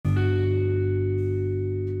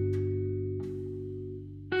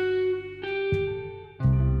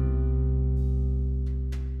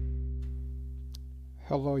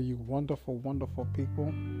Hello, you wonderful, wonderful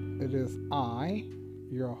people. It is I,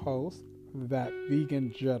 your host, That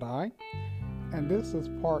Vegan Jedi, and this is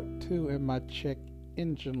part 2 in my Check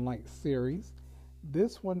Engine Light series.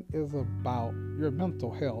 This one is about your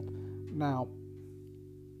mental health. Now,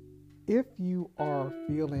 if you are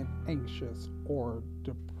feeling anxious or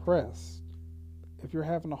depressed, if you're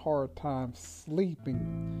having a hard time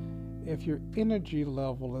sleeping, if your energy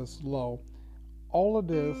level is low, all of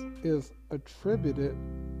this is attributed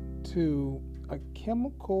to a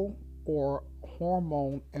chemical or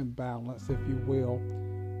hormone imbalance, if you will,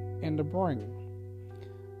 in the brain.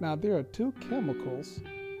 Now, there are two chemicals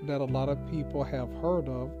that a lot of people have heard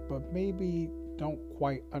of, but maybe don't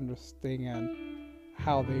quite understand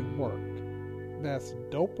how they work. That's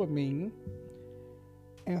dopamine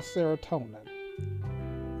and serotonin.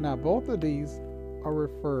 Now, both of these are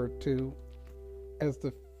referred to as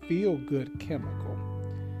the feel-good chemical.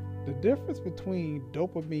 The difference between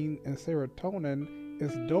dopamine and serotonin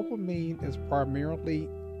is dopamine is primarily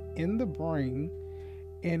in the brain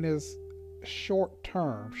and is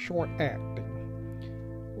short-term, short-acting.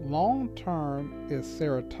 Long-term is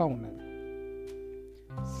serotonin.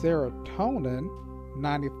 Serotonin,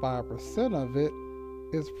 95% of it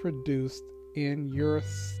is produced in your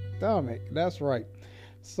stomach. That's right.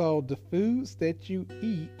 So the foods that you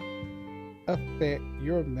eat affect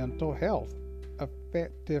your mental health,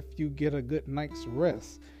 affect if you get a good night's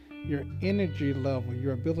rest, your energy level,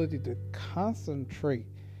 your ability to concentrate.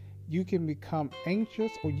 You can become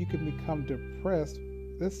anxious or you can become depressed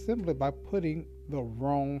just simply by putting the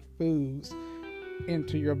wrong foods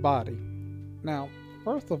into your body. Now,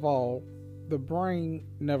 first of all, the brain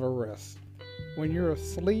never rests. When you're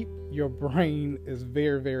asleep, your brain is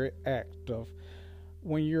very, very active.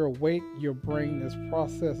 When you're awake, your brain is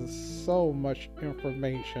processing so much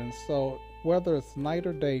information. So whether it's night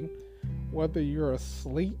or day, whether you're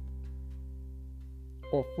asleep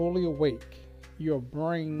or fully awake, your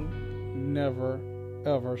brain never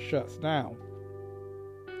ever shuts down.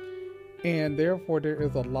 And therefore, there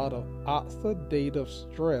is a lot of oxidative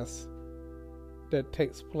stress that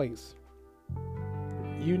takes place.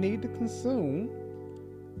 You need to consume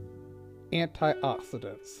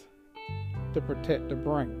antioxidants to protect the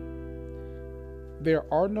brain. There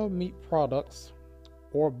are no meat products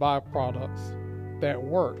or byproducts that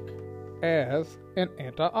work as an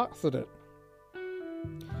antioxidant.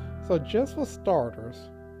 So just for starters,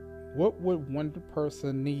 what would one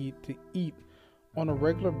person need to eat on a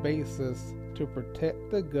regular basis to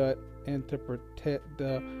protect the gut and to protect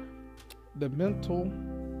the mental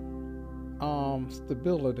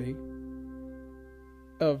stability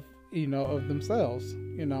of themselves?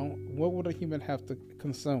 What would a human have to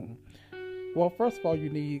consume? Well, first of all, you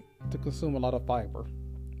need to consume a lot of fiber.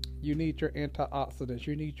 You need your antioxidants,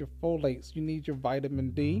 you need your folates, you need your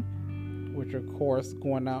vitamin D, which of course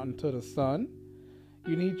going out into the sun.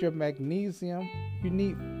 You need your magnesium, you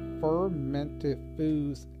need fermented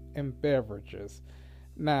foods and beverages.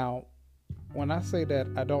 Now, when I say that,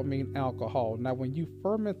 I don't mean alcohol. Now, when you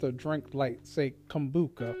ferment a drink like, say,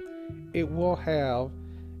 kombucha, it will have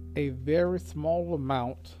a very small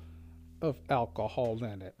amount of alcohol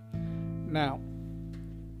in it. Now,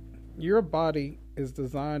 your body is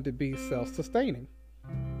designed to be self-sustaining.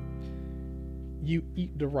 You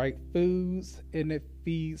eat the right foods and it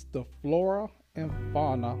feeds the flora and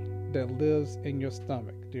fauna that lives in your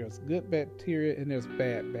stomach. There's good bacteria and there's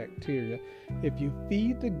bad bacteria. If you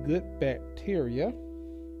feed the good bacteria,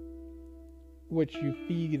 which you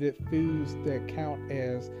feed it foods that count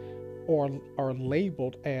as or are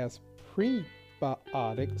labeled as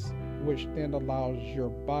prebiotics, which then allows your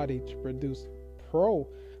body to produce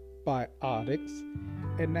probiotics,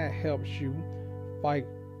 and that helps you fight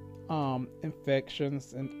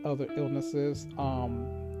infections and other illnesses.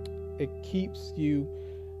 It keeps you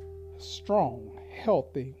strong,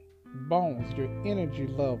 healthy bones, your energy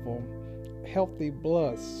level, healthy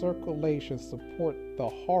blood circulation, support the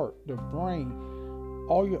heart, the brain,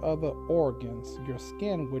 all your other organs, your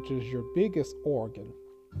skin, which is your biggest organ.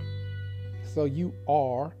 So you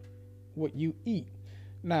are what you eat.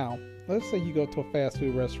 Now, let's say you go to a fast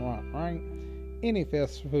food restaurant, right? Any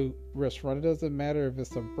fast food restaurant. It doesn't matter if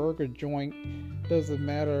it's a burger joint. Doesn't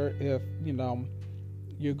matter if,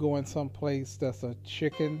 you're going someplace that's a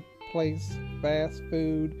chicken place, fast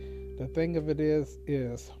food. The thing of it is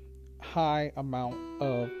high amount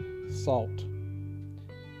of salt,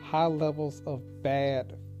 high levels of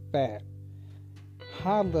bad fat,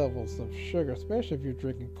 high levels of sugar, especially if you're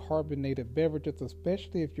drinking carbonated beverages,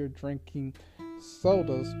 especially if you're drinking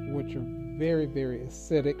sodas, which are very, very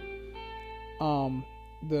acidic.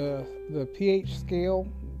 The pH scale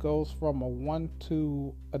goes from a 1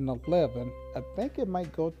 to an 11. I think it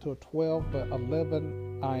might go to a 12, but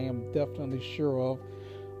 11 I am definitely sure of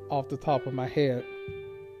off the top of my head.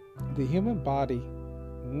 The human body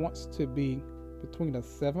wants to be between a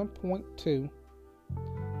 7.2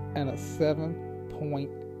 and a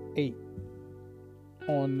 7.8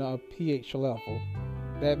 on the pH level.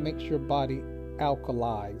 That makes your body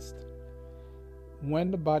alkalized. When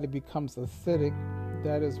the body becomes acidic,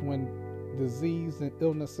 that is when disease and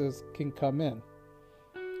illnesses can come in.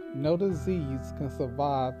 No disease can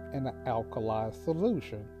survive in an alkalized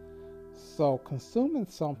solution. So consuming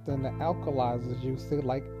something that alkalizes you, say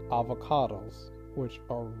like avocados, which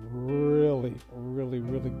are really, really,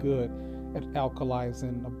 really good at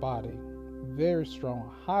alkalizing the body. Very strong,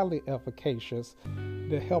 highly efficacious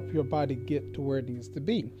to help your body get to where it needs to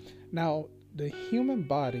be. Now, the human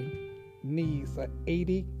body needs a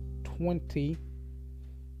 80-20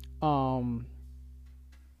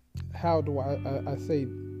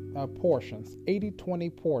 portions,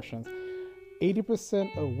 80-20 portions.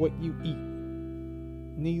 80% of what you eat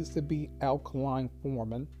needs to be alkaline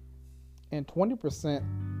forming and 20%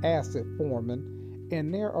 acid forming.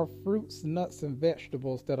 And there are fruits, nuts, and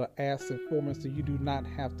vegetables that are acid forming, so you do not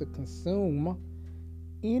have to consume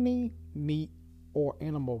any meat or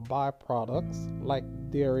animal byproducts like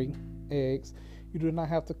dairy, eggs. You do not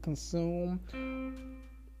have to consume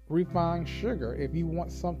refined sugar. If you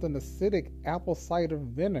want something acidic, apple cider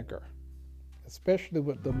vinegar, especially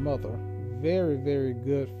with the mother, very, very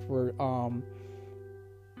good for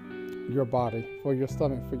your body, for your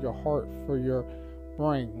stomach, for your heart, for your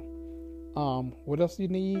brain. What else you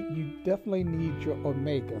need? You definitely need your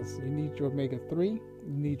omegas. You need your omega-3, you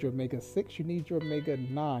need your omega-6, you need your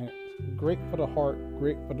omega-9. Great for the heart,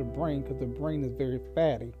 great for the brain, because the brain is very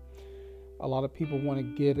fatty. A lot of people want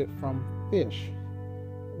to get it from fish.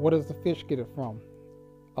 What does the fish get it from?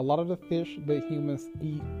 A lot of the fish that humans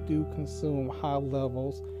eat do consume high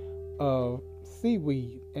levels of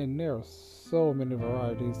seaweed, and there are so many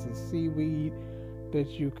varieties of seaweed that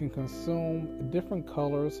you can consume, different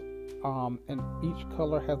colors, and each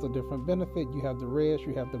color has a different benefit. You have the reds,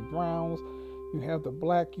 you have the browns, you have the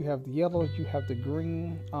black, you have the yellows, you have the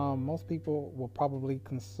green. Most people will probably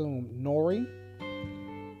consume nori.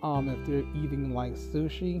 If they're eating like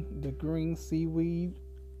sushi, the green seaweed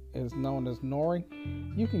is known as nori.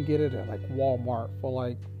 You can get it at like Walmart for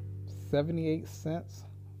like 78 cents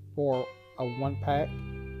for a 1 pack,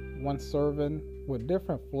 1 serving with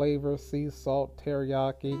different flavors, sea salt,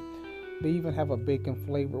 teriyaki. They even have a bacon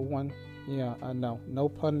flavored one. Yeah, I know. No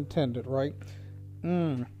pun intended, right?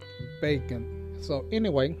 Bacon. So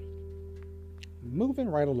anyway, moving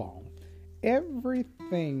right along.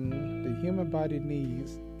 Everything the human body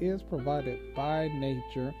needs is provided by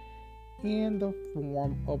nature in the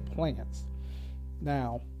form of plants.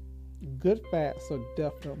 Now, good fats are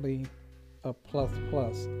definitely a plus.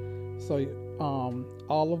 So,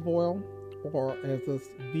 olive oil, or as us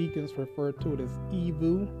vegans refer to it as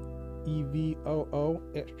EVOO, EVOO,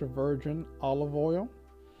 extra virgin olive oil.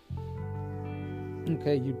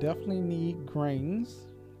 Okay, you definitely need grains,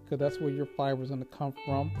 because that's where your fiber is going to come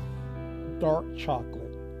from. Dark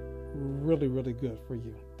chocolate, really, really good for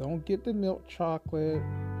you. Don't get the milk chocolate.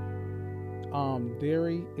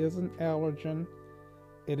 Dairy is an allergen.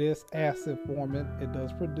 It is acid forming. It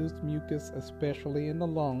does produce mucus, especially in the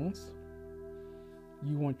lungs.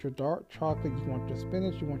 You want your dark chocolate, you want your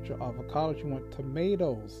spinach, you want your avocados, you want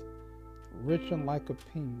tomatoes, rich in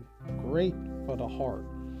lycopene, great for the heart.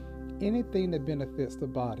 Anything that benefits the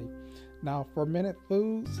body. Now, fermented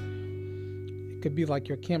foods, it could be like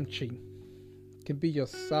your kimchi. It can be your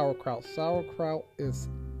sauerkraut. Sauerkraut is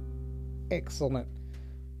excellent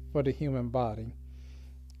for the human body.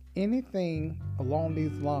 Anything along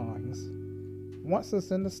these lines, once it's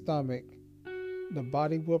in the stomach, the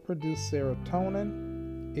body will produce serotonin.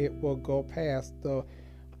 It will go past the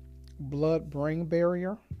blood-brain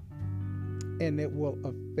barrier, and it will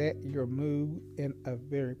affect your mood in a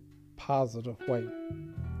very positive way.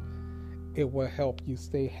 It will help you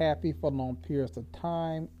stay happy for long periods of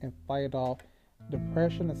time and fight off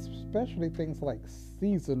depression, especially things like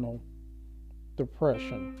seasonal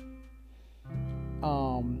depression.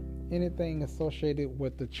 Anything associated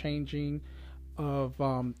with the changing of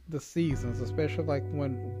the seasons, especially like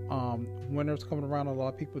when winter's coming around, a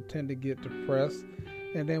lot of people tend to get depressed.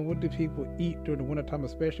 And then what do people eat during the wintertime,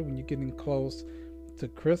 especially when you're getting close to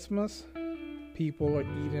Christmas? People are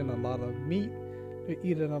eating a lot of meat, they're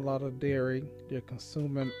eating a lot of dairy, they're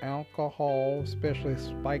consuming alcohol, especially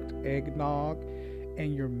spiked eggnog,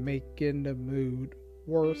 and you're making the mood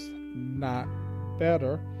worse, not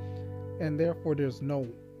better. And therefore there's no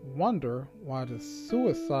wonder why the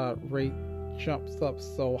suicide rate jumps up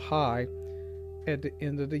so high at the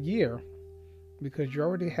end of the year, because you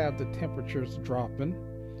already have the temperatures dropping.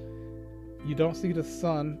 You don't see the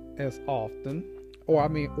sun as often,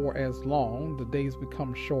 or as long. The days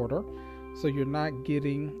become shorter, so you're not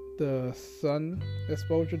getting the sun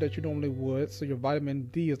exposure that you normally would. So your vitamin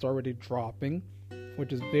D is already dropping,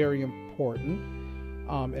 which is very important.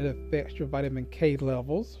 It affects your vitamin K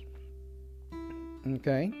levels.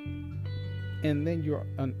 Okay, and then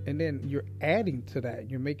you're adding to that.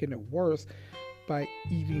 You're making it worse by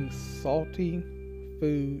eating salty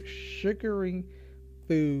food, sugary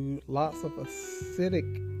food, lots of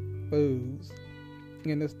acidic foods,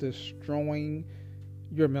 and it's destroying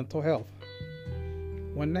your mental health.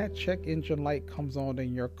 When that check engine light comes on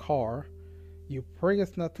in your car, you pray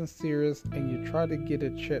it's nothing serious and you try to get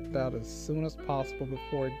it checked out as soon as possible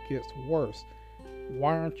before it gets worse.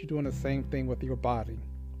 Why aren't you doing the same thing with your body?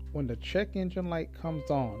 When the check engine light comes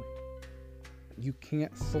on, you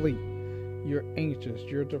can't sleep. You're anxious,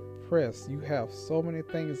 you're depressed, you have so many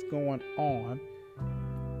things going on.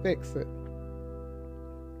 Fix it.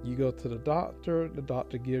 You go to the doctor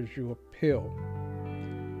gives you a pill.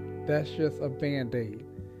 That's just a band-aid.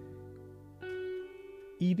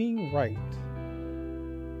 Eating right,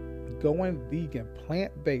 going vegan,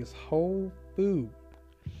 plant-based, whole food,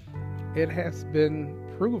 it has been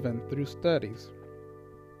proven through studies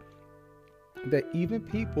that even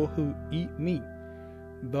people who eat meat,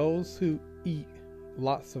 those who eat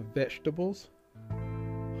lots of vegetables,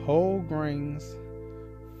 whole grains,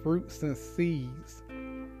 fruits and seeds,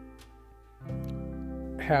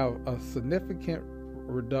 have a significant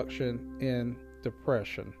reduction in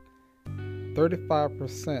depression.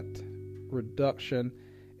 35% reduction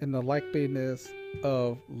in the likeliness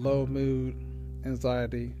of low mood,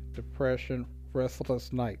 anxiety, depression,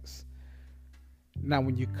 restless nights. Now,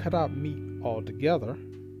 when you cut out meat altogether,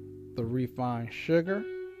 the refined sugar,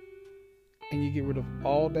 and you get rid of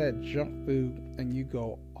all that junk food and you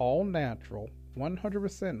go all natural,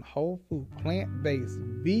 100% whole food, plant-based,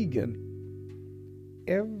 vegan,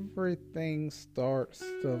 everything starts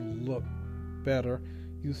to look better.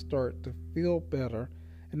 You start to feel better.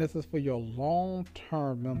 And this is for your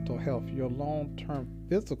long-term mental health, your long-term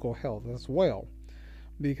physical health as well.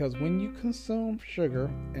 Because when you consume sugar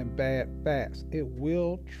and bad fats, it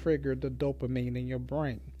will trigger the dopamine in your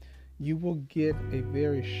brain. You will get a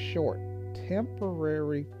very short,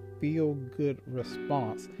 temporary, feel-good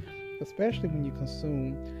response, especially when you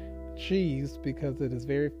consume cheese, because it is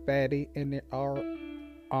very fatty and there are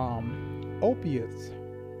opiates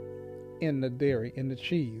in the dairy, in the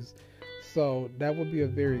cheese. So that would be a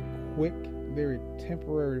very quick, very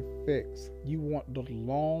temporary fix. You want the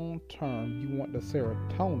long term, you want the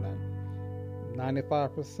serotonin.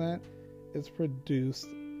 95% is produced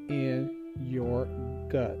in your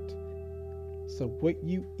gut. So what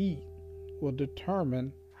you eat will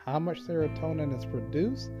determine how much serotonin is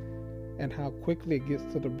produced and how quickly it gets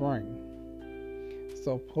to the brain.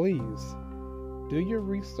 So please, do your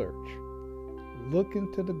research. Look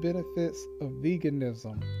into the benefits of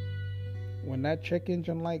veganism. When that check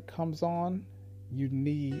engine light comes on, you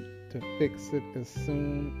need to fix it as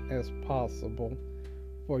soon as possible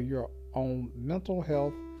for your own mental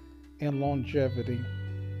health and longevity.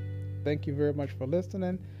 Thank you very much for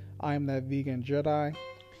listening. I am that vegan Jedi,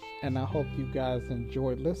 and I hope you guys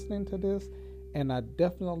enjoyed listening to this. And I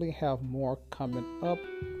definitely have more coming up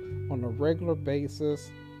on a regular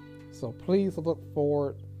basis. So please look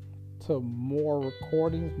forward to more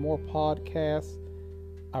recordings, more podcasts.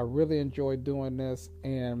 I really enjoy doing this,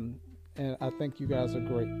 and I think you guys are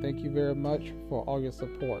great. Thank you very much for all your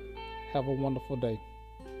support. Have a wonderful day.